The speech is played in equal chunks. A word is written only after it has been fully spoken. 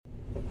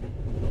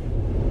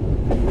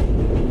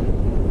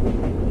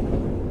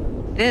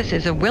This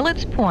is a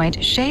Willets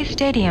Point Shea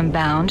Stadium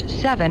bound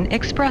 7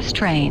 express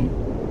train.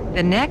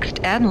 The next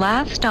and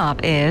last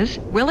stop is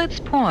Willets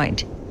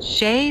Point,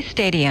 Shea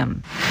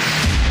Stadium.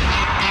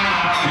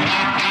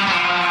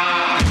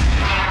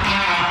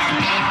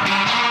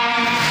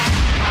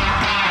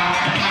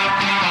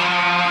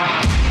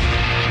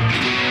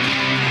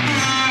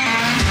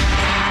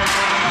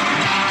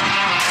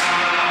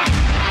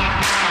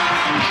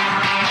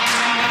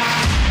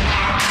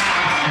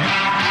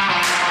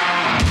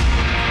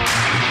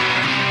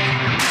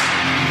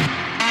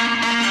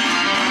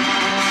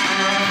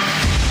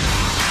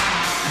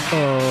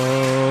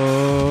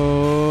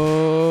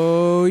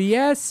 Oh,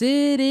 yes,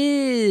 it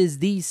is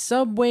the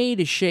Subway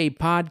to Shea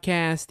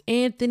podcast.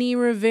 Anthony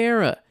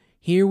Rivera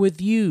here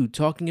with you,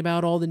 talking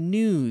about all the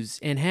news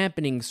and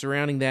happenings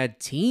surrounding that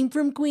team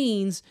from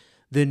Queens,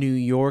 the New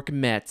York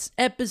Mets.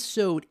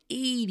 Episode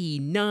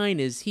 89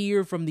 is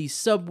here from the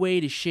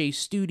Subway to Shea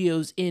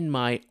studios in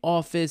my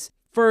office.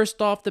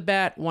 First off the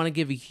bat, want to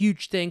give a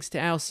huge thanks to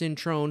Al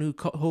Cintrone, who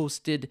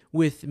co-hosted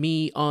with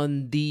me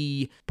on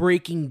the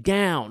breaking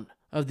down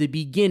of the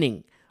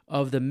beginning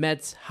of the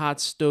Mets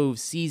hot stove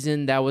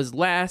season. That was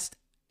last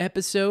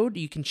episode.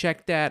 You can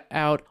check that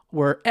out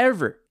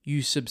wherever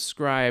you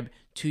subscribe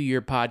to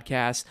your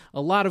podcast.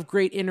 A lot of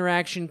great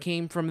interaction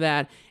came from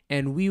that,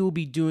 and we will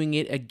be doing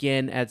it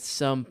again at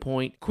some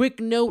point.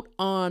 Quick note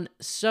on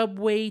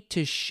Subway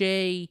to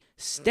Shea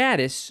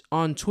status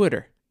on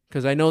Twitter,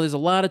 because I know there's a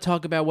lot of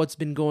talk about what's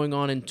been going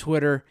on in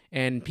Twitter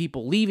and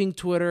people leaving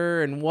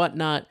Twitter and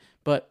whatnot,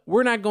 but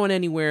we're not going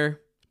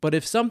anywhere. But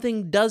if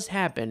something does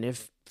happen,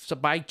 if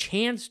by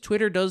chance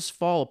Twitter does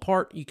fall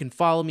apart, you can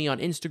follow me on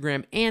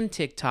Instagram and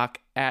TikTok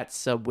at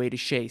Subway to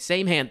Shea.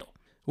 Same handle.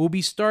 We'll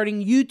be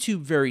starting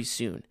YouTube very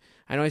soon.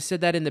 I know I said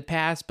that in the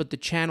past, but the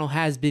channel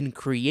has been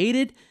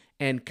created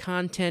and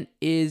content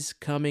is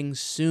coming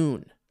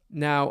soon.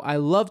 Now, I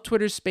love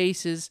Twitter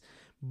Spaces,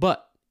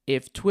 but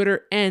if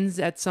Twitter ends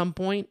at some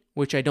point,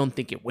 which I don't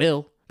think it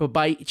will, but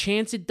by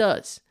chance it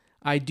does,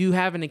 I do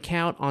have an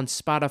account on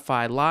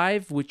Spotify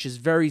Live, which is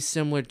very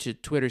similar to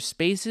Twitter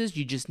Spaces.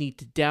 You just need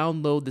to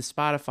download the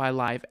Spotify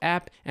Live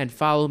app and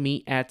follow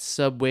me at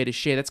Subway to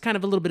Shea. That's kind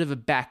of a little bit of a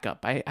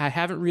backup. I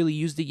haven't really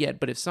used it yet,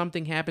 but if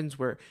something happens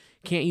where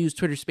can't use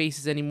Twitter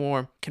Spaces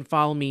anymore, can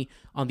follow me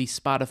on the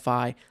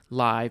Spotify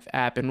Live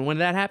app. And when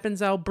that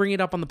happens, I'll bring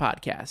it up on the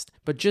podcast.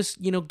 But just,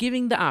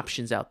 giving the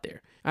options out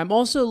there. I'm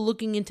also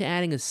looking into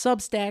adding a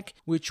Substack,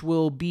 which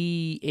will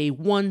be a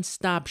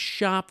one-stop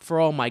shop for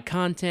all my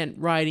content,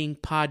 writing,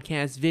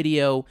 podcast,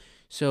 video.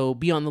 So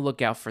be on the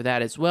lookout for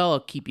that as well.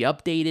 I'll keep you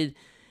updated,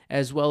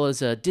 as well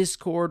as a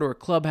Discord or a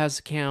Clubhouse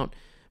account.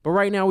 But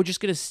right now, we're just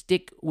going to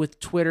stick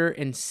with Twitter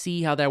and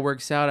see how that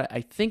works out.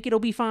 I think it'll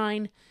be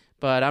fine,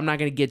 but I'm not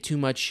going to get too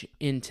much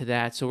into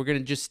that. So we're going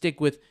to just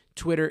stick with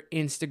Twitter,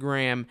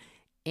 Instagram,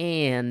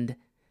 and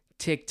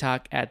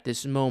TikTok at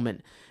this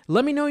moment.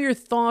 Let me know your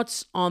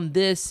thoughts on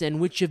this and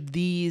which of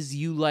these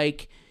you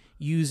like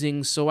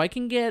using so I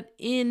can get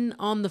in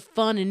on the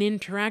fun and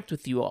interact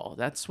with you all.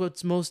 That's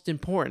what's most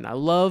important. I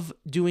love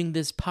doing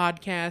this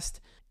podcast,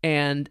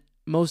 and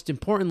most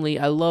importantly,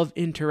 I love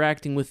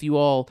interacting with you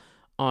all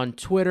on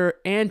Twitter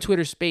and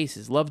Twitter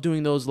Spaces. Love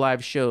doing those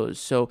live shows.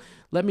 So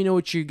let me know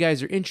what you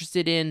guys are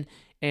interested in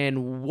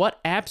and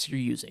what apps you're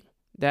using.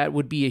 That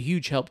would be a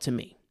huge help to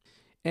me.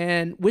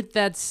 And with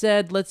that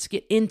said, let's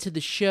get into the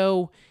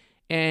show.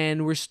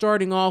 And we're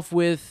starting off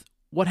with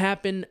what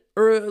happened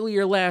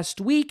earlier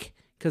last week,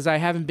 because I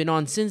haven't been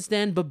on since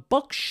then. But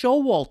Buck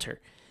Showalter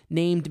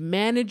named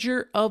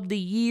Manager of the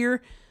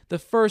Year, the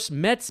first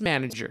Mets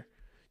manager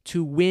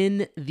to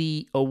win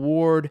the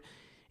award.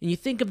 And you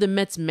think of the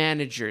Mets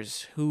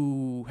managers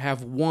who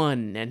have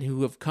won and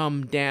who have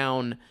come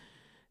down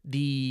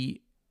the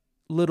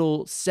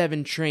little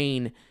 7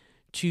 train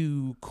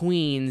to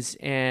Queens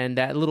and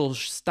that little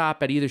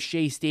stop at either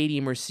Shea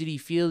Stadium or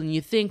Citi Field, and you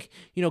think,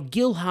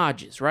 Gil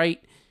Hodges,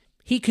 right?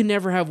 He could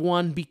never have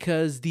won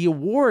because the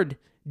award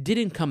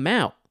didn't come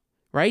out,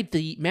 right?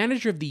 The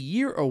Manager of the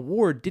Year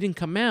award didn't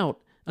come out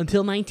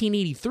until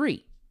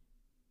 1983.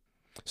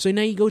 So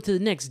now you go to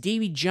the next,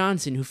 Davey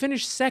Johnson, who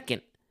finished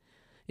second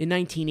in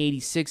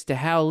 1986 to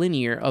Hal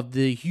Lanier of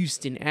the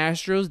Houston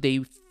Astros. They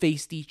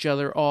faced each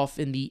other off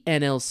in the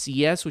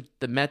NLCS, with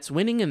the Mets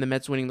winning and the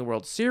Mets winning the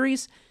World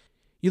Series.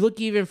 You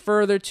look even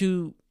further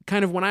to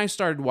kind of when I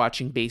started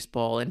watching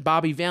baseball, and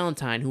Bobby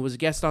Valentine, who was a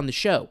guest on the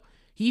show.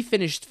 He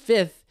finished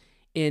 5th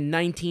in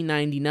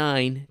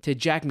 1999 to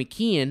Jack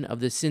McKeon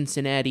of the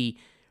Cincinnati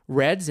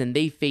Reds, and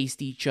they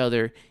faced each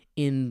other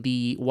in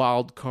the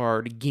wild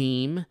card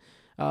game.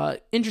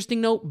 Interesting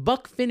note,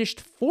 Buck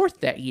finished 4th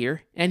that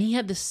year, and he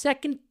had the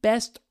second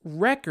best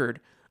record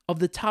of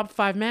the top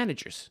 5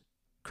 managers.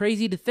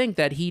 Crazy to think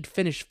that he'd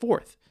finished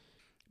 4th.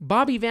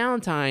 Bobby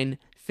Valentine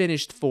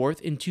finished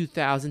 4th in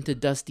 2000 to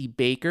Dusty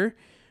Baker,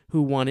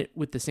 who won it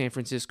with the San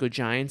Francisco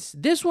Giants.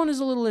 This one is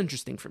a little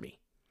interesting for me.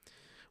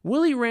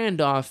 Willie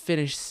Randolph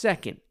finished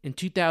 2nd in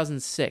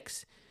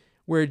 2006,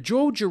 where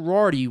Joe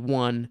Girardi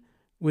won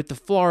with the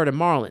Florida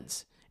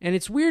Marlins. And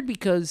it's weird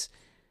because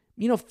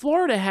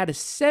Florida had a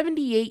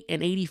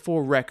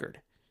 78-84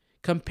 record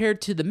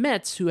compared to the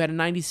Mets, who had a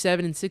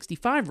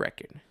 97-65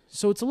 record.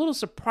 So it's a little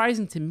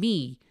surprising to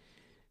me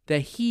that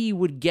he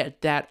would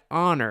get that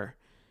honor.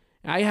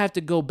 I have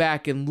to go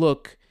back and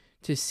look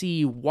to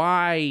see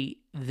why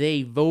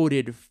they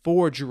voted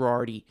for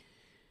Girardi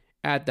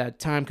at that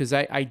time, because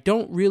I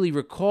don't really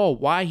recall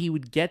why he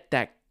would get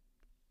that,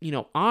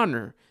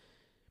 honor,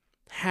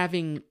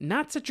 having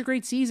not such a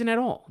great season at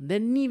all.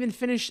 Didn't even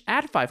finish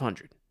at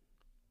 500.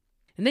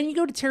 And then you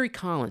go to Terry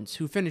Collins,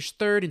 who finished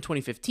third in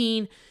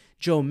 2015,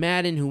 Joe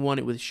Maddon, who won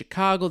it with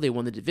Chicago. They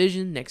won the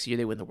division. Next year,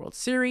 they win the World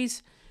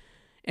Series.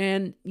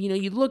 And,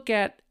 you look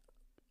at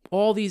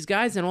all these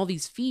guys and all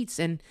these feats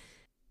and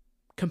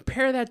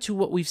compare that to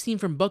what we've seen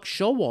from Buck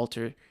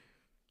Showalter.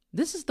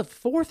 This is the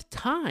fourth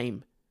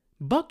time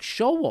Buck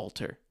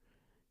Showalter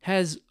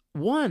has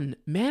won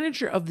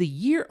Manager of the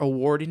Year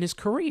award in his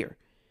career.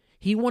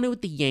 He won it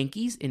with the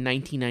Yankees in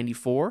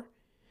 1994.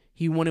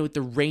 He won it with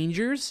the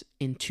Rangers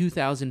in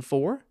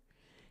 2004.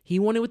 He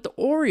won it with the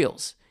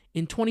Orioles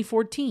in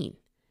 2014.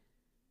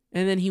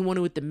 And then he won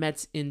it with the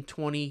Mets in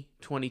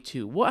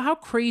 2022. How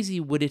crazy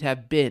would it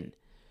have been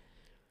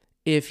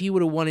if he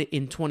would have won it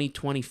in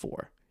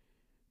 2024?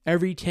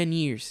 Every 10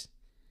 years,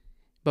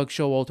 Buck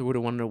Showalter would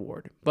have won an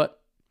award.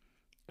 But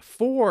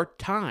 4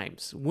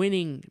 times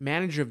winning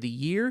Manager of the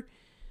Year,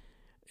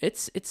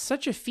 it's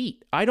such a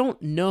feat. I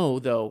don't know,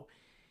 though,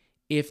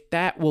 if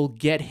that will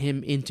get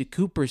him into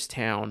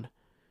Cooperstown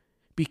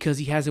because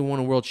he hasn't won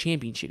a world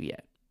championship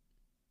yet.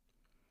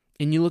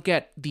 And you look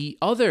at the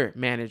other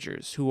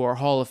managers who are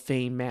Hall of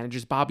Fame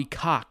managers, Bobby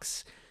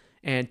Cox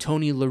and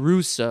Tony La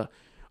Russa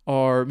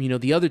are,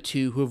 the other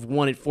two who have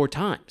won it 4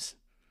 times.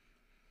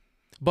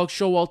 Buck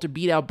Showalter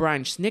beat out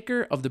Brian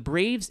Snitker of the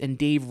Braves and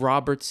Dave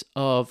Roberts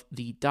of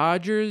the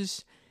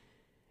Dodgers.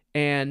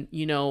 And,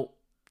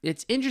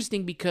 it's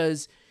interesting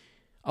because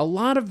a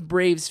lot of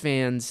Braves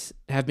fans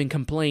have been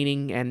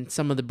complaining, and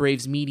some of the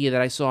Braves media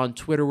that I saw on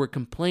Twitter were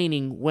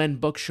complaining when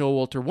Buck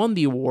Showalter won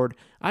the award.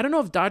 I don't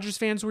know if Dodgers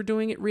fans were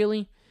doing it,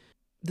 really.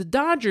 The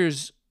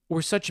Dodgers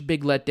were such a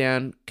big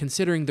letdown,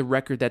 considering the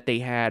record that they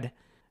had,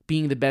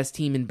 being the best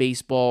team in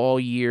baseball all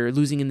year,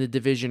 losing in the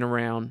division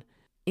round.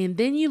 And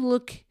then you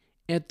look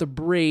at the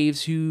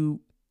Braves,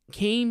 who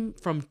came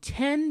from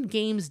 10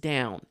 games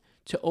down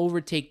to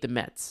overtake the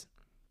Mets.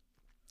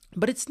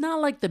 But it's not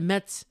like the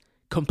Mets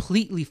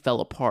completely fell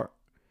apart.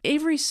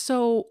 Every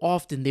so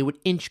often, they would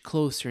inch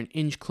closer and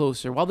inch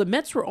closer, while the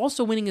Mets were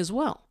also winning as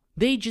well.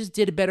 They just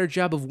did a better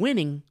job of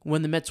winning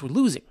when the Mets were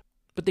losing.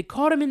 But they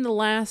caught them in the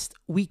last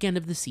weekend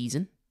of the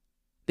season.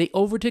 They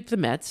overtook the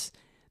Mets.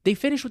 They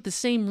finished with the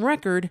same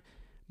record,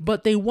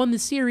 but they won the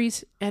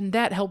series, and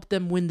that helped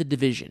them win the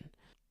division.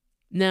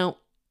 Now,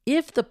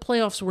 if the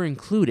playoffs were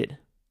included,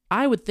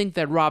 I would think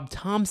that Rob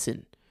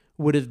Thompson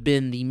would have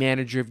been the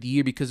Manager of the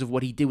Year because of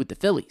what he did with the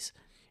Phillies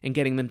and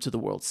getting them to the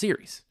World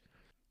Series.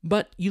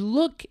 But you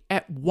look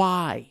at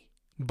why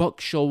Buck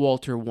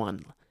Showalter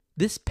won.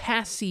 This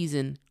past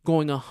season,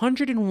 going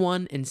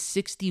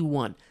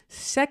 101-61,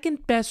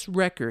 second best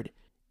record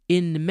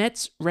in the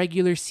Mets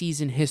regular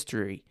season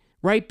history,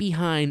 right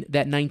behind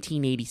that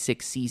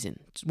 1986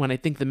 season, when I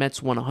think the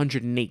Mets won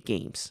 108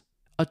 games.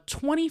 A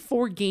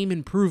 24-game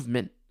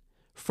improvement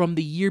from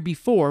the year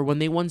before when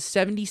they won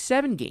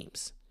 77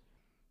 games.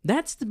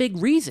 That's the big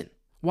reason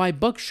why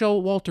Buck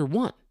Showalter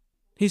won.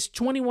 His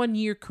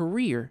 21-year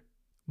career,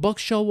 Buck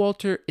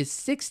Showalter is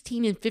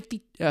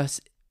 16-50.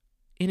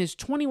 In his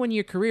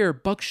 21-year career,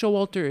 Buck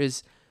Showalter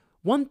is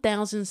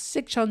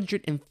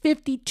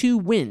 1,652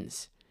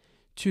 wins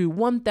to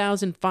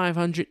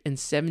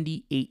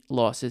 1,578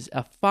 losses,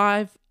 a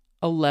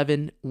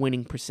 .511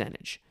 winning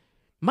percentage.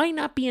 Might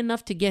not be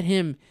enough to get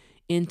him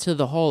into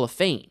the Hall of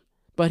Fame,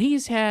 but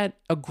he's had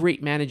a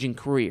great managing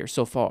career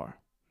so far.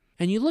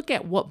 And you look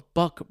at what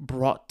Buck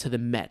brought to the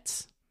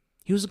Mets.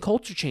 He was a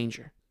culture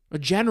changer, a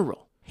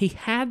general. He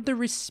had the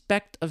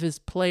respect of his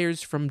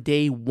players from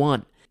day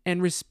one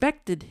and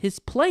respected his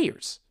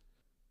players.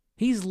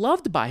 He's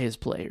loved by his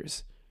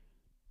players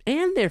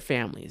and their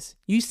families.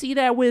 You see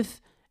that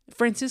with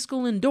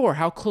Francisco Lindor,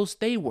 how close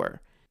they were.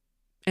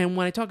 And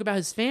when I talk about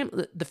his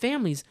the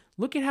families,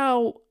 look at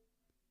how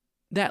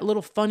that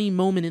little funny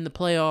moment in the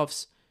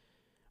playoffs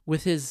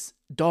with his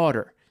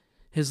daughter,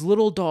 his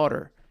little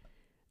daughter,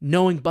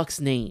 knowing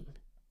Buck's name.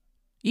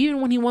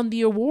 Even when he won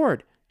the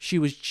award, she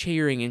was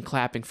cheering and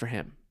clapping for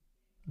him.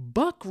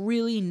 Buck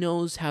really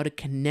knows how to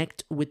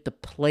connect with the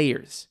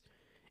players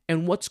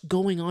and what's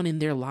going on in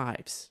their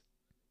lives.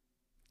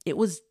 It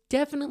was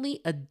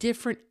definitely a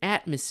different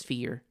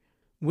atmosphere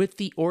with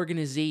the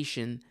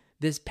organization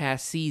this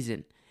past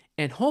season,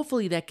 and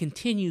hopefully that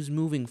continues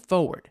moving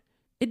forward.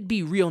 It'd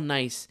be real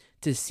nice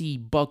to see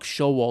Buck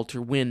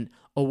Showalter win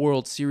a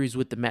World Series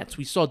with the Mets.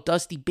 We saw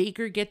Dusty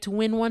Baker get to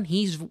win one.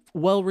 He's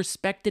well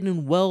respected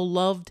and well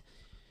loved.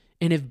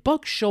 And if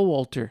Buck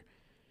Showalter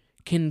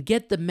can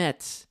get the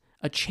Mets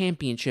a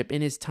championship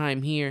in his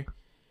time here,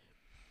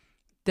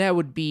 that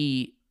would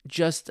be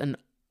just an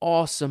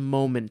awesome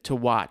moment to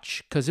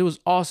watch, because it was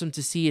awesome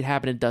to see it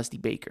happen to Dusty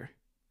Baker.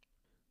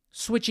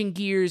 switching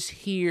gears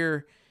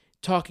here,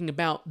 talking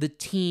about the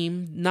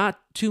team, not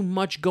too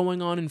much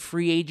going on in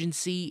free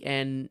agency,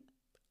 and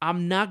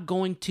I'm not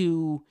going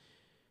to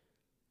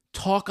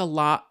talk a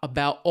lot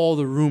about all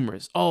the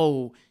rumors.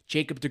 Oh,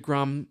 Jacob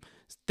deGrom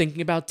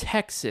thinking about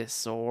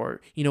Texas,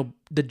 or,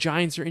 the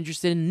Giants are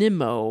interested in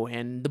Nimmo,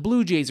 and the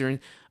Blue Jays are in.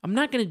 I'm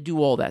not going to do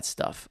all that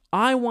stuff.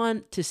 I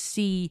want to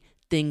see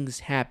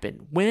things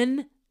happen.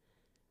 When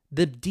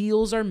the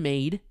deals are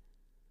made,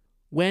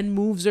 when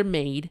moves are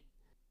made,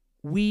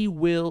 we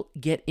will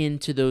get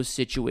into those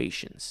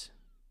situations.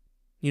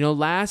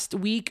 Last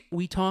week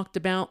we talked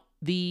about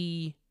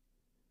the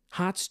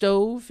hot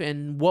stove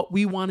and what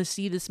we want to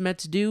see this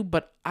Mets do,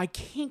 but I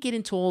can't get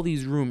into all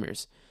these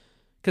rumors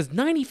because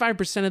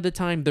 95% of the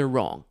time they're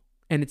wrong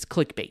and it's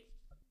clickbait.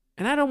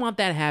 And I don't want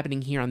that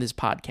happening here on this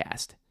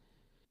podcast.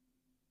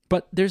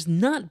 But there's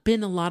not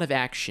been a lot of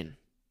action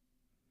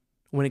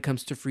when it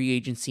comes to free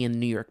agency in the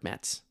New York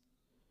Mets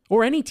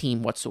or any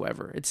team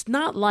whatsoever. It's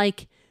not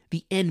like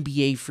the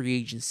NBA free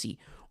agency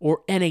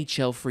or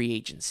NHL free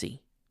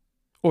agency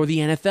or the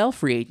NFL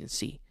free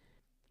agency,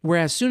 where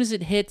as soon as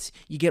it hits,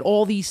 you get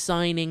all these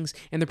signings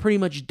and they're pretty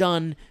much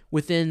done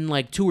within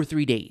like 2 or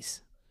 3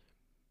 days.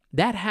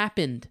 That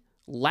happened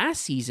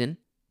last season,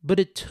 but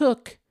it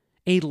took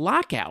a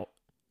lockout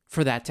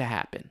for that to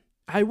happen.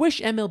 I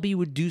wish MLB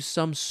would do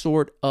some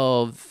sort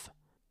of,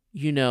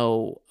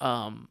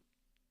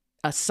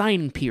 a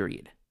signing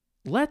period.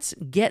 Let's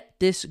get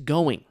this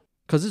going,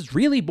 because it's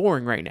really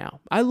boring right now.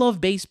 I love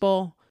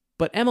baseball,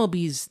 but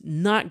MLB's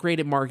not great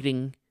at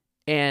marketing,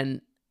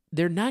 and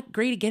they're not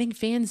great at getting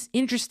fans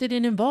interested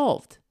and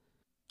involved.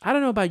 I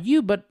don't know about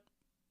you, but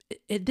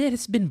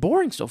it's been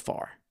boring so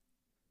far,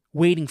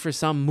 waiting for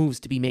some moves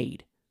to be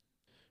made.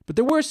 But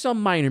there were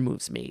some minor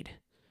moves made.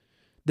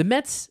 The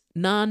Mets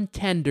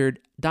non-tendered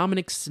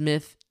Dominic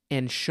Smith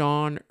and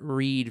Sean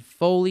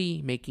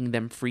Reed-Foley, making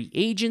them free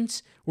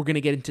agents. We're going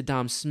to get into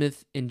Dom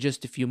Smith in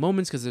just a few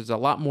moments because there's a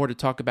lot more to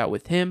talk about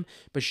with him.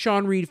 But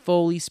Sean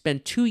Reed-Foley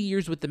spent 2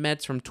 years with the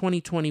Mets from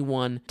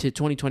 2021 to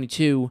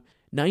 2022.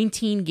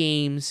 19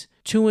 games,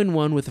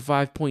 2-1 with a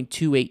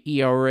 5.28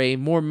 ERA,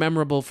 more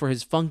memorable for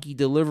his funky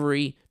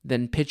delivery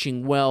than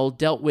pitching well,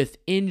 dealt with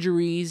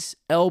injuries,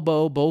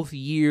 elbow both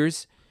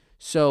years.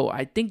 So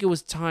I think it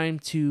was time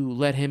to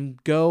let him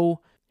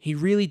go. He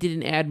really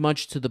didn't add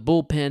much to the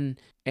bullpen,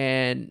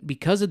 and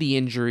because of the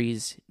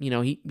injuries,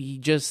 he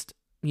just,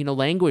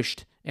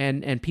 languished,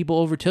 and people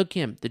overtook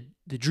him.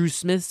 The Drew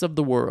Smiths of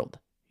the world,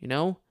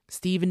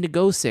 Steven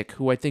Nagosic,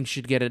 who I think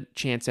should get a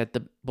chance at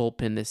the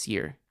bullpen this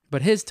year.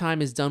 But his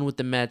time is done with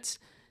the Mets.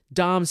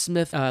 Dom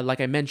Smith,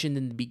 like I mentioned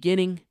in the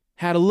beginning,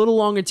 had a little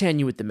longer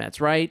tenure with the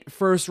Mets, right?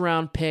 First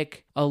round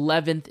pick,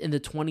 11th in the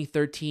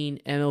 2013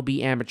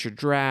 MLB Amateur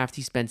Draft.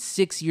 He spent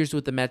 6 years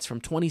with the Mets from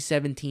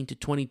 2017 to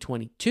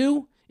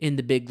 2022 in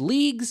the big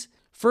leagues.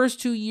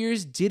 First 2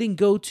 years didn't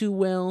go too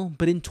well,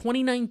 but in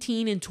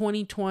 2019 and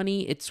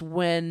 2020, it's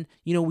when,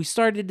 we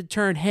started to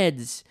turn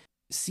heads,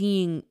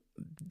 seeing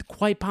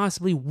quite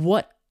possibly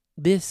what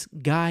this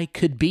guy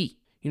could be.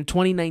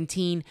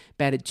 2019,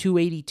 batted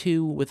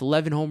 .282 with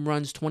 11 home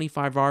runs,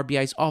 25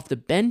 RBIs off the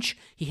bench.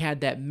 He had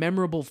that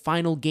memorable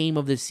final game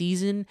of the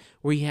season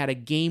where he had a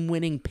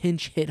game-winning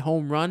pinch hit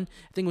home run.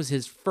 I think it was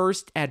his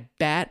first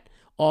at-bat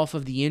off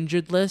of the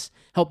injured list.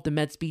 Helped the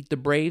Mets beat the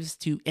Braves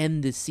to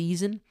end the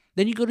season.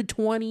 Then you go to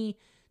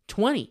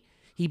 2020.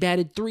 He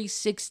batted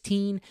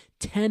 .316,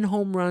 10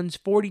 home runs,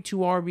 42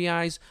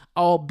 RBIs,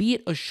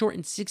 albeit a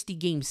shortened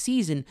 60-game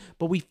season,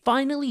 but we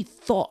finally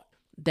thought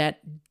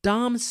that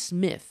Dom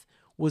Smith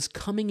was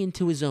coming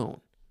into his own.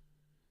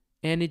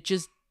 And it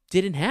just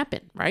didn't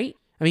happen, right?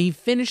 I mean, he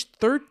finished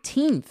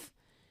 13th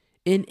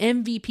in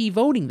MVP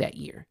voting that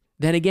year.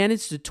 Then again,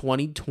 it's the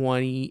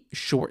 2020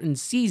 shortened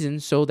season,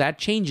 so that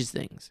changes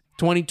things.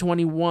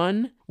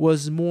 2021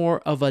 was more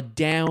of a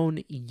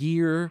down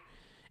year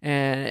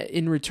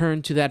in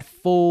return to that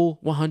full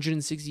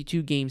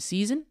 162-game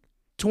season.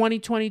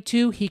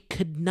 2022, he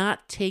could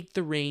not take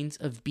the reins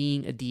of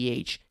being a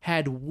DH.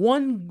 Had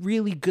one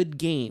really good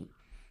game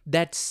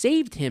that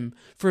saved him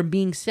from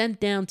being sent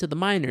down to the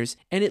minors,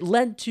 and it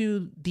led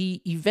to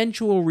the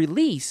eventual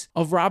release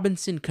of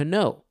Robinson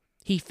Cano.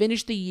 He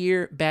finished the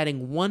year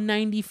batting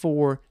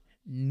 .194,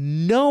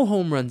 no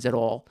home runs at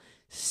all,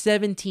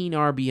 17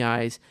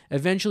 RBIs,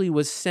 eventually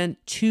was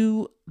sent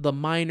to the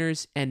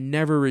minors and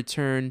never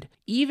returned.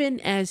 Even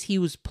as he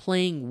was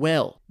playing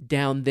well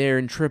down there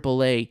in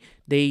AAA,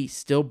 they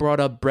still brought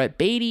up Brett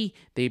Beatty,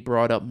 they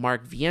brought up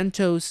Mark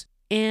Vientos,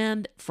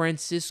 and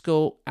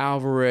Francisco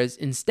Alvarez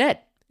instead.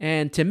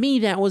 And to me,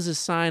 that was a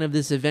sign of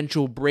this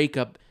eventual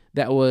breakup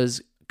that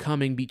was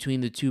coming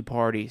between the two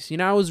parties.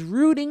 I was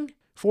rooting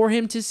for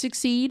him to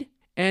succeed,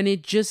 and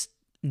it just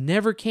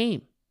never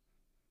came.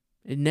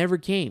 It never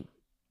came.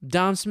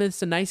 Dom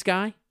Smith's a nice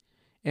guy,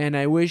 and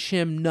I wish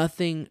him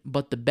nothing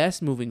but the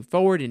best moving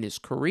forward in his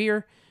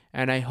career,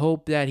 and I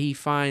hope that he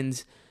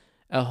finds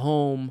a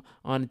home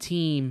on a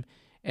team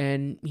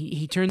and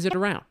he turns it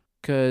around.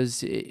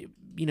 Because,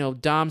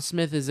 Dom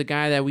Smith is a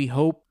guy that we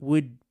hope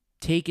would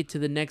take it to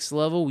the next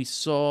level. We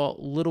saw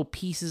little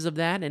pieces of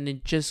that, and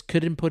it just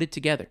couldn't put it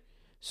together.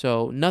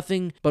 So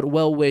nothing but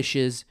well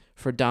wishes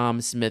for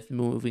Dom Smith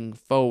moving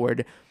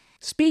forward.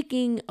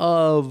 Speaking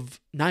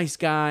of nice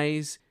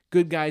guys,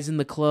 good guys in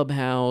the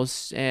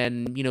clubhouse,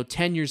 and,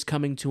 tenure's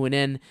coming to an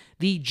end,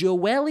 the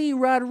Joely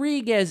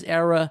Rodriguez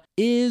era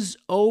is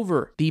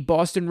over. The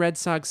Boston Red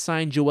Sox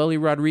signed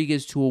Joely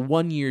Rodriguez to a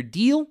 1-year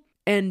deal,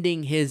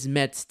 ending his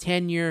Mets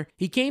tenure.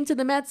 He came to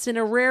the Mets in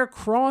a rare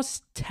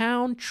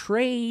crosstown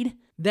trade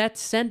that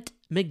sent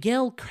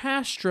Miguel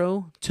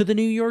Castro to the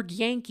New York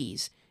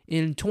Yankees.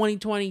 In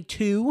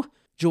 2022,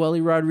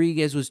 Joely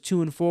Rodriguez was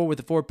 2-4 with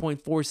a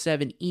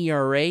 4.47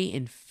 ERA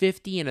in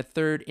 50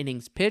 1/3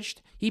 innings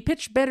pitched. He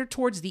pitched better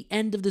towards the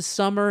end of the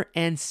summer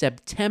and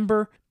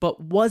September,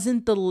 but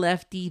wasn't the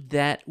lefty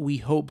that we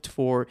hoped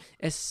for,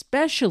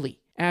 especially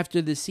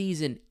after the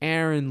season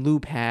Aaron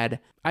Loup had.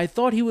 I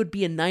thought he would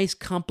be a nice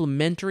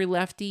complementary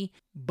lefty,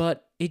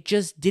 but it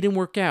just didn't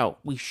work out.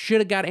 We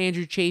should have got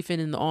Andrew Chafin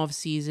in the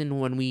offseason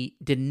when we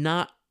did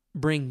not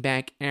bring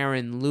back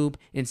Aaron Loup.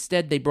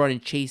 Instead, they brought in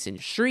Chasen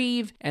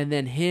Shreve, and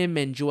then him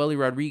and Joely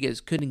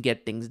Rodriguez couldn't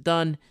get things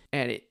done,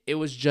 and it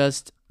was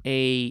just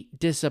a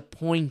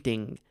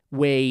disappointing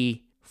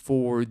way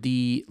for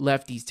the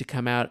lefties to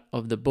come out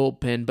of the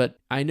bullpen. But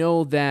I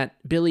know that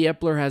Billy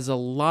Epler has a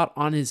lot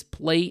on his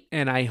plate,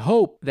 and I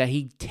hope that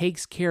he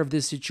takes care of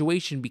this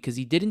situation because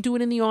he didn't do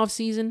it in the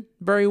offseason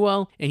very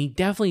well, and he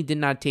definitely did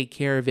not take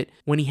care of it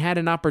when he had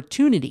an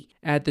opportunity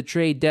at the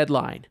trade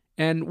deadline.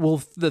 And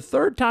will the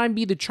third time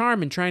be the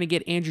charm in trying to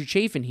get Andrew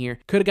Chafin here?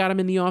 Could have got him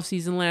in the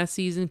offseason last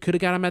season. Could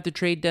have got him at the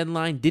trade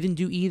deadline. Didn't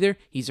do either.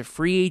 He's a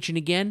free agent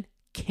again.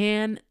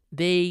 Can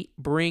they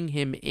bring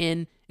him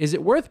in? Is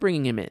it worth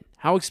bringing him in?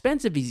 How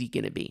expensive is he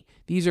going to be?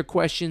 These are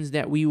questions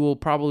that we will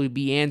probably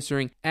be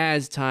answering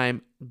as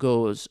time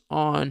goes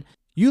on.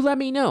 You let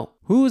me know.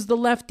 Who is the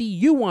lefty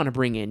you want to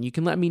bring in? You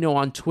can let me know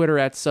on Twitter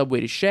at Subway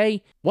to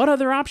Shea. What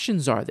other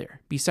options are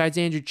there besides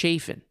Andrew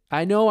Chafin?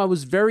 I know I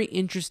was very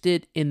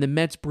interested in the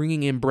Mets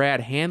bringing in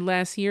Brad Hand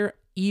last year,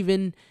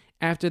 even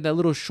after that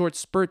little short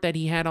spurt that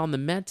he had on the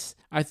Mets.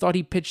 I thought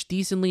he pitched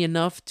decently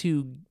enough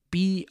to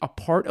be a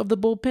part of the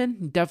bullpen.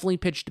 He definitely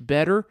pitched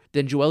better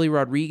than Joely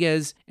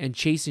Rodriguez and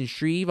Chasen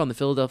Shreve on the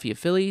Philadelphia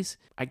Phillies.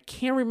 I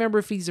can't remember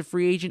if he's a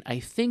free agent. I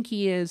think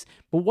he is.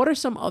 But what are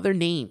some other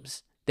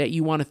names that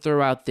you want to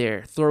throw out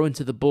there, throw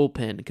into the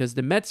bullpen? Because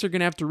the Mets are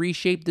going to have to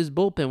reshape this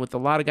bullpen with a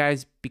lot of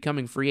guys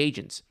becoming free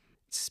agents.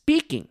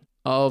 Speaking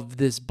of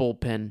this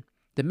bullpen,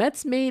 the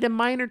Mets made a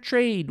minor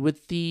trade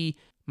with the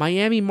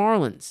Miami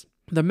Marlins.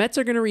 The Mets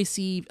are going to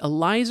receive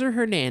Eliezer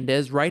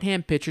Hernandez,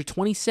 right-hand pitcher,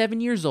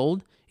 27 years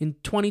old. In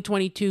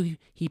 2022,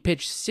 he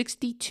pitched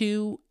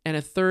 62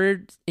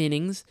 1/3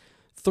 innings,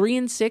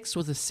 3-6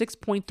 with a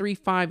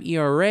 6.35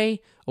 ERA,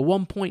 a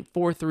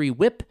 1.43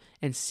 WHIP,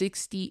 and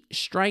 60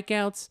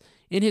 strikeouts.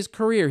 In his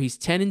career, he's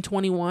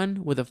 10-21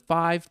 with a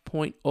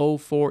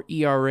 5.04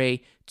 ERA,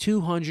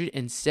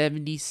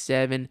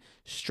 277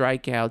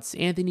 strikeouts.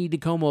 Anthony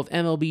DeComo of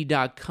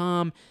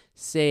MLB.com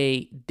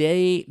say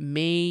they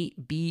may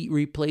be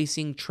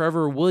replacing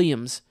Trevor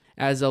Williams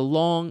as a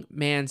long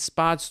man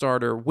spot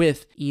starter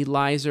with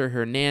Eliezer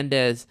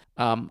Hernandez.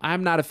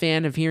 I'm not a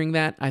fan of hearing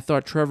that. I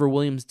thought Trevor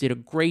Williams did a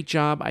great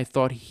job. I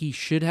thought he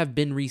should have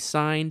been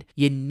re-signed.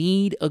 You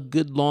need a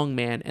good long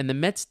man, and the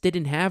Mets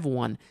didn't have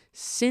one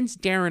since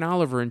Darren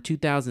Oliver in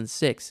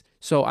 2006.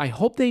 So I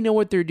hope they know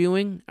what they're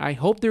doing. I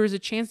hope there is a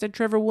chance that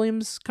Trevor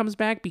Williams comes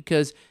back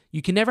because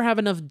you can never have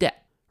enough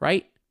depth,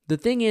 right? The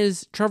thing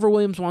is, Trevor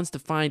Williams wants to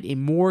find a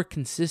more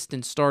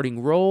consistent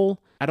starting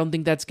role. I don't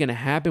think that's going to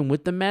happen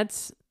with the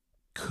Mets.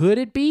 Could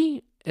it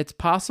be? It's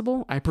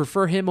possible. I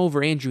prefer him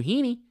over Andrew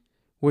Heaney,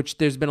 which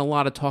there's been a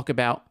lot of talk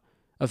about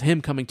of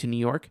him coming to New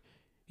York.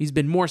 He's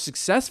been more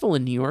successful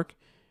in New York.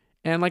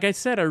 And like I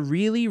said, I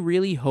really,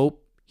 really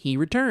hope he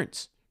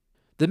returns.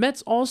 The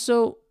Mets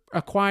also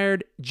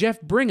acquired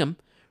Jeff Brigham,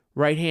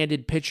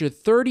 right-handed pitcher,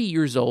 30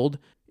 years old.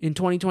 In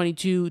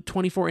 2022,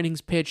 24 innings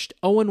pitched,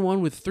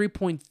 0-1 with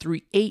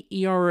 3.38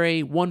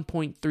 ERA,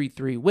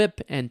 1.33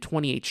 WHIP, and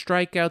 28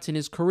 strikeouts. In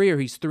his career,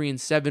 he's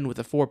 3-7 with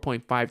a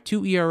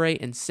 4.52 ERA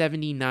and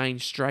 79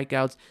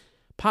 strikeouts.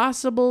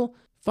 Possible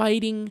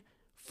fighting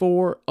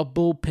for a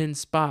bullpen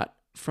spot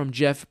from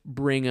Jeff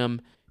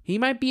Brigham. He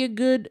might be a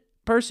good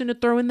person to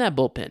throw in that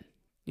bullpen.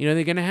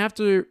 They're going to have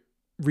to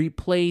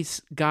replace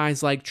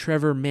guys like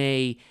Trevor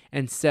May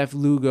and Seth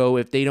Lugo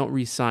if they don't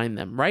re-sign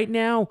them. Right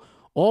now,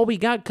 all we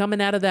got coming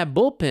out of that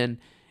bullpen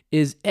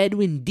is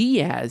Edwin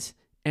Diaz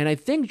and I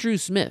think Drew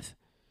Smith.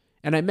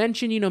 And I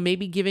mentioned,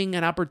 maybe giving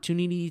an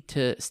opportunity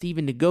to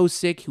Steven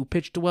Nagosic, who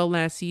pitched well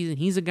last season.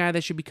 He's a guy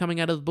that should be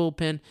coming out of the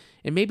bullpen.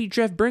 And maybe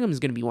Jeff Brigham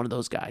is going to be one of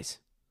those guys.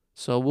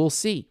 So we'll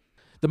see.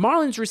 The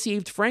Marlins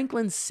received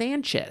Franklin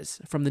Sanchez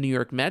from the New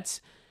York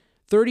Mets.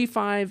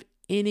 35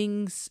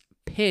 innings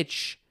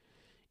pitch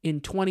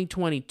in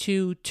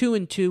 2022.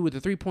 2-2 with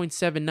a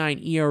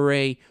 3.79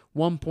 ERA,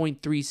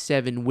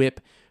 1.37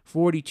 WHIP.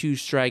 42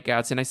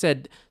 strikeouts, and I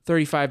said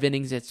 35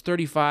 innings. It's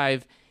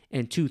 35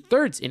 and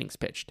 2/3 innings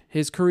pitched.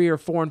 His career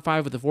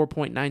 4-5 with a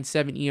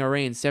 4.97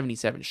 ERA and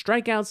 77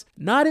 strikeouts.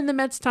 Not in the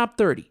Mets top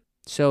 30.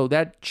 So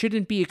that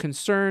shouldn't be a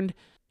concern.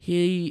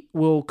 He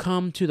will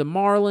come to the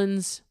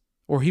Marlins,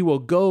 or he will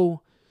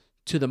go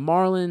to the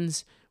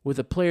Marlins with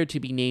a player to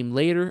be named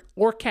later,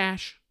 or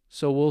cash.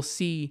 So we'll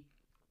see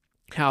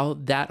how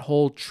that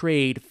whole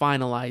trade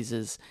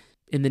finalizes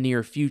in the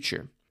near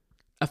future.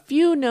 A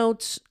few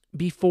notes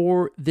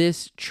before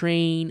this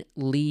train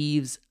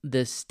leaves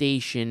the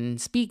station.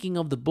 Speaking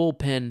of the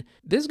bullpen,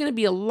 there's going to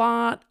be a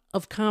lot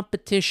of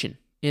competition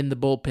in the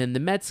bullpen. The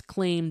Mets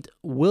claimed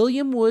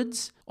William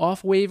Woods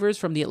off waivers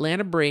from the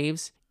Atlanta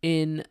Braves.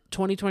 In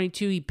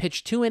 2022, he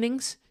pitched 2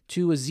 innings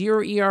to a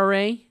 0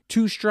 ERA,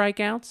 2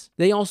 strikeouts.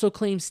 They also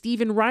claimed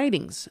Steven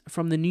Ridings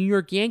from the New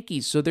York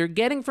Yankees. So they're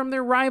getting from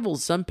their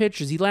rivals some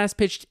pitchers. He last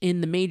pitched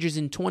in the majors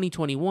in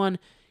 2021.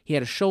 He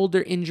had a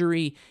shoulder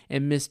injury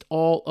and missed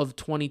all of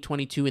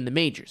 2022 in the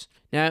majors.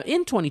 Now,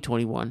 in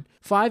 2021,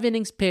 5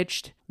 innings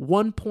pitched,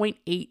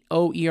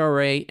 1.80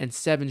 ERA, and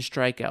 7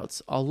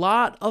 strikeouts. A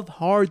lot of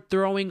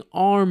hard-throwing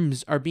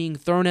arms are being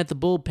thrown at the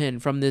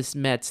bullpen from this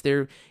Mets.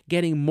 They're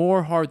getting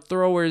more hard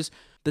throwers.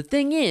 The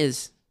thing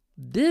is,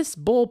 this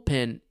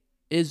bullpen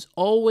is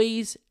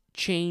always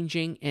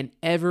changing and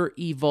ever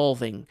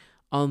evolving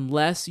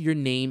unless your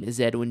name is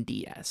Edwin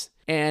Diaz.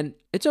 And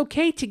it's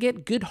okay to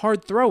get good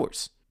hard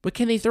throwers, but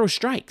can they throw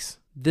strikes?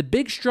 The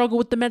big struggle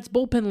with the Mets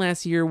bullpen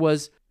last year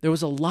was there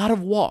was a lot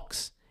of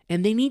walks,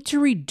 and they need to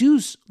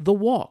reduce the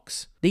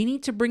walks. They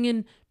need to bring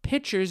in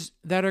pitchers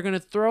that are going to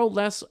throw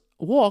less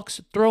walks,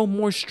 throw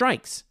more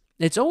strikes.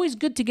 It's always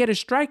good to get a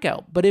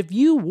strikeout, but if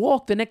you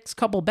walk the next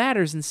couple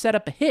batters and set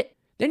up a hit,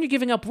 then you're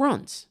giving up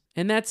runs.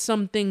 And that's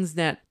some things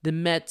that the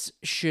Mets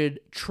should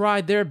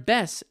try their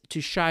best to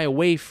shy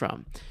away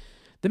from.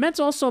 The Mets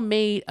also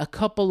made a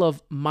couple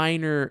of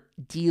minor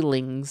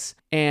dealings,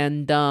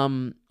 and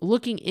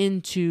looking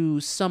into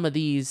some of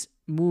these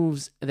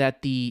moves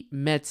that the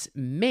Mets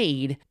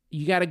made,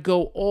 you got to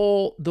go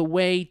all the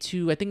way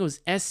to, I think it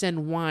was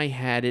SNY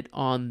had it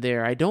on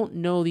there. I don't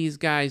know these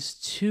guys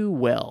too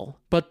well,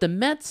 but the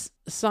Mets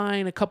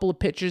sign a couple of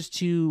pitchers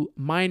to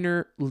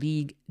minor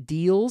league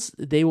deals.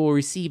 They will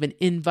receive an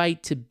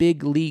invite to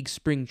big league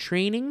spring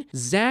training.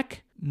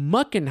 Zach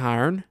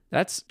Muckenhern,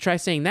 try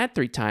saying that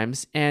 3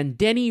 times, and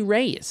Denny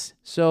Reyes.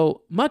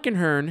 So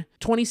Muckenhern,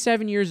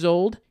 27 years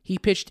old, he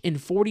pitched in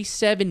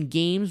 47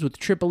 games with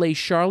AAA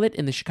Charlotte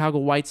in the Chicago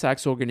White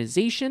Sox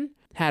organization,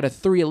 had a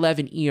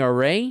 3.11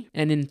 ERA,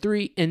 and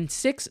in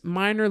 6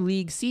 minor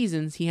league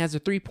seasons, he has a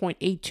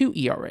 3.82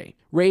 ERA.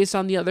 Reyes,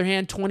 on the other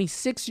hand,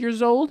 26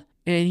 years old,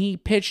 and he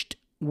pitched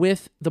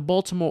with the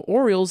Baltimore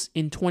Orioles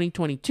in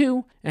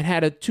 2022 and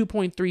had a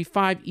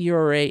 2.35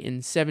 ERA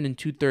in 7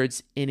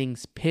 2/3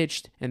 innings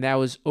pitched, and that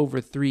was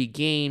over 3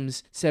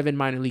 games, 7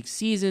 minor league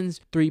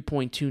seasons,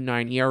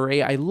 3.29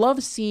 ERA. I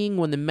love seeing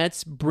when the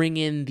Mets bring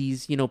in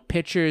these,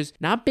 pitchers,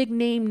 not big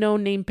name, no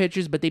name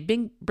pitchers, but they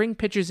bring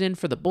pitchers in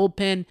for the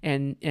bullpen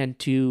and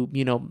to,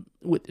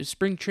 with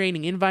spring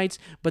training invites,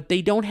 but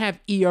they don't have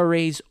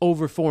ERAs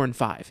over 4 and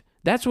 5.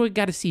 That's what we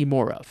got to see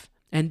more of.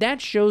 And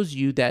that shows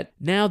you that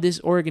now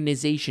this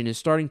organization is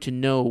starting to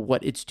know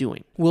what it's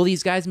doing. Will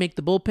these guys make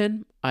the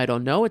bullpen? I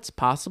don't know. It's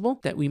possible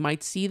that we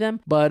might see them.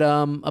 But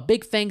a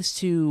big thanks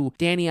to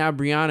Danny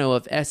Abriano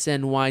of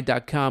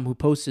SNY.com who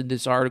posted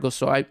this article.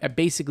 So I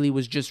basically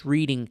was just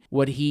reading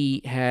what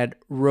he had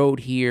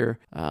wrote here,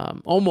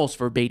 almost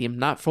verbatim,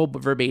 not full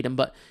verbatim,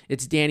 but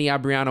it's Danny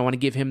Abriano. I want to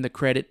give him the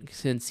credit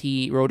since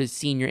he wrote as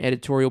senior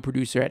editorial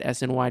producer at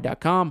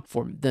SNY.com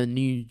for the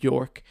New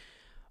York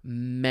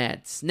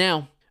Mets.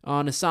 Now,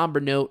 on a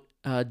somber note,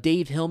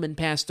 Dave Hillman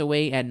passed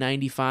away at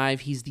 95.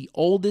 He's the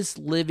oldest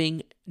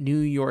living New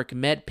York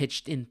Met,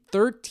 pitched in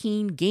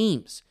 13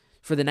 games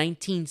for the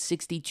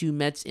 1962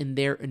 Mets in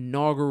their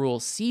inaugural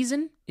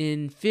season.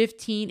 In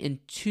 15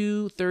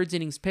 2/3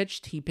 innings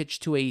pitched, he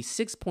pitched to a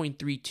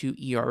 6.32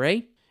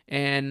 ERA.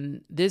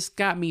 And this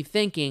got me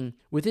thinking,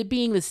 with it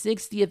being the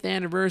 60th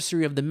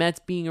anniversary of the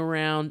Mets being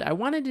around, I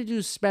wanted to do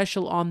a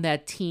special on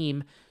that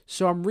team.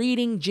 So I'm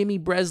reading Jimmy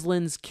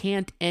Breslin's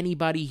Can't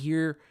Anybody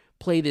Here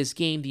Play This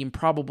Game, The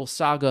Improbable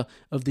Saga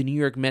of the New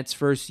York Mets'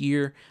 First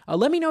Year.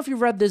 Let me know if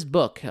you've read this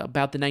book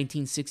about the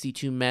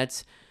 1962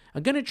 Mets.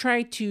 I'm going to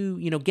try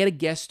to, get a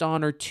guest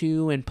on or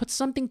two and put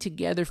something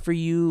together for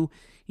you,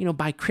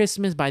 by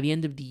Christmas, by the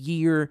end of the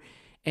year.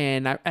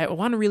 And I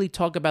want to really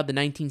talk about the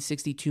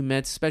 1962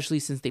 Mets, especially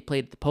since they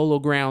played at the Polo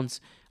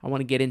Grounds. I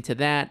want to get into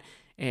that.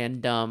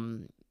 And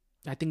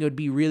I think it would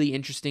be really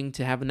interesting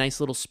to have a nice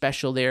little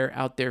special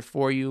out there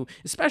for you,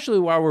 especially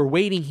while we're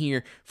waiting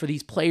here for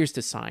these players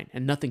to sign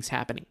and nothing's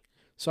happening.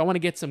 So I want to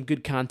get some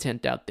good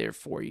content out there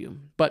for you.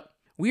 But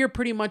we are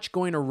pretty much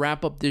going to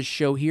wrap up this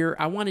show here.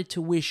 I wanted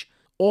to wish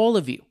all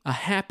of you a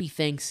happy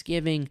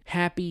Thanksgiving,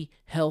 happy,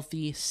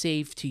 healthy,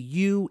 safe to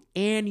you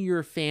and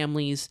your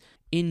families.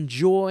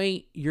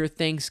 Enjoy your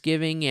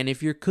Thanksgiving, and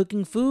if you're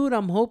cooking food,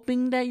 I'm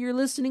hoping that you're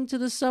listening to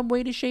the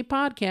Subway to Shea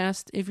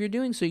podcast. If you're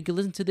doing so, you can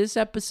listen to this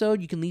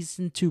episode. You can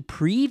listen to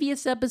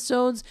previous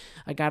episodes.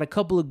 I got a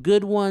couple of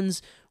good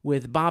ones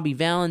with Bobby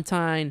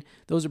Valentine.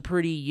 Those are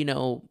pretty,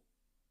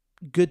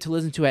 good to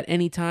listen to at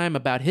any time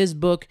about his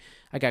book.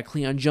 I got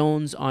Cleon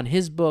Jones on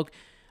his book.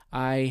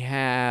 I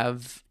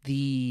have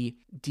the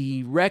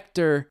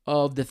director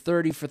of the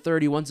 30 for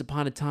 30 Once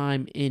Upon a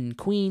Time in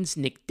Queens,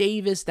 Nick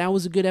Davis. That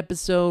was a good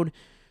episode.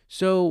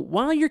 So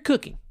while you're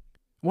cooking,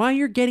 while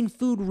you're getting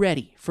food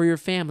ready for your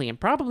family and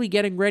probably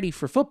getting ready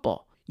for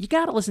football, you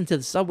got to listen to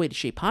the Subway to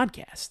Shea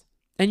podcast.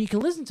 And you can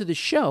listen to the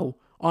show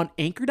on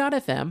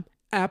Anchor.fm,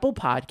 Apple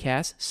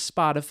Podcasts,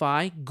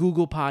 Spotify,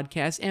 Google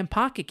Podcasts, and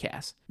Pocket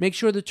Casts. Make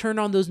sure to turn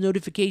on those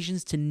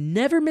notifications to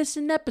never miss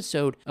an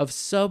episode of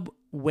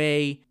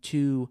Subway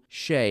to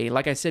Shea.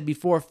 Like I said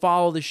before,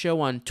 follow the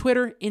show on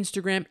Twitter,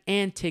 Instagram,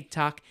 and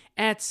TikTok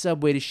at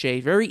Subway to Shea.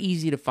 Very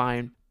easy to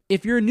find.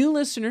 If you're a new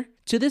listener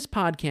to this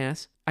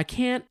podcast, I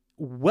can't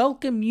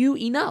welcome you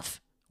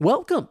enough.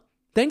 Welcome.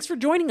 Thanks for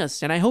joining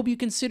us, and I hope you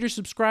consider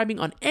subscribing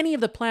on any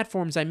of the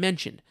platforms I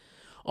mentioned.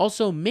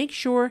 Also, make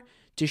sure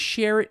to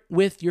share it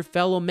with your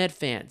fellow Met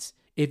fans.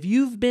 If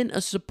you've been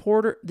a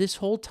supporter this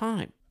whole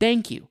time,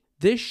 thank you.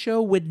 This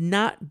show would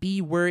not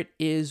be where it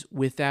is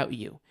without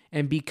you.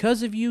 And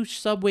because of you,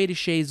 Subway to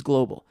Shea is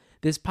global.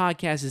 This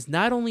podcast is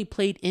not only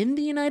played in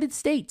the United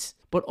States,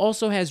 but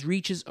also has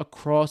reaches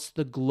across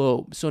the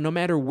globe. So no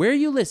matter where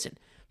you listen,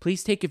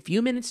 please take a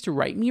few minutes to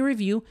write me a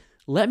review.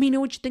 Let me know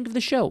what you think of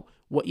the show,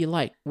 what you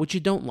like, what you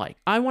don't like.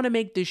 I want to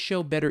make this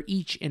show better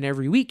each and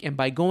every week, and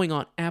by going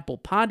on Apple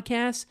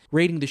Podcasts,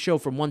 rating the show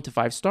from 1 to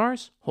 5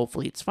 stars,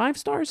 hopefully it's 5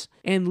 stars,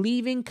 and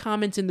leaving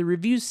comments in the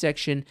reviews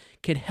section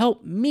can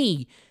help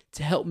me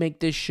to help make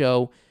this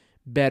show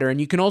better. And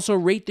you can also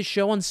rate the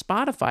show on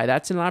Spotify.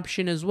 That's an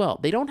option as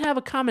well. They don't have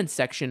a comment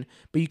section,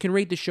 but you can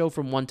rate the show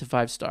from 1 to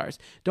 5 stars.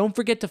 Don't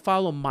forget to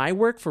follow my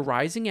work for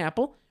Rising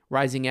Apple.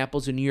 Rising Apple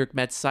is a New York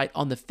Mets site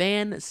on the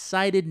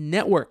Fan-Sided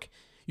Network.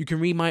 You can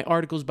read my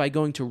articles by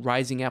going to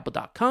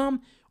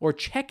risingapple.com or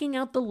checking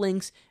out the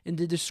links in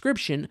the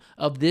description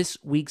of this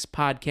week's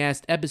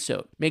podcast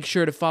episode. Make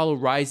sure to follow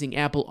Rising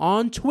Apple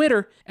on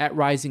Twitter at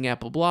Rising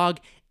Apple Blog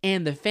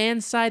and the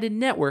Fan-Sided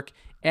Network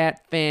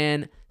at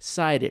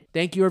Fan-Sided.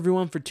 Thank you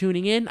everyone for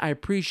tuning in. I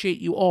appreciate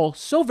you all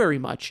so very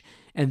much.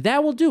 And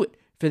that will do it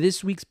for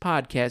this week's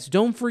podcast.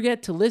 Don't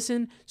forget to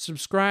listen,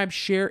 subscribe,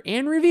 share,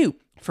 and review.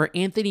 For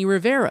Anthony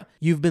Rivera,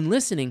 you've been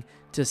listening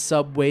to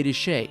Subway to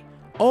Shea.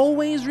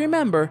 Always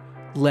remember,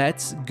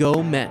 let's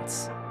go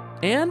Mets.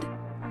 And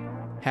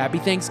happy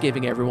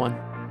Thanksgiving,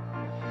 everyone.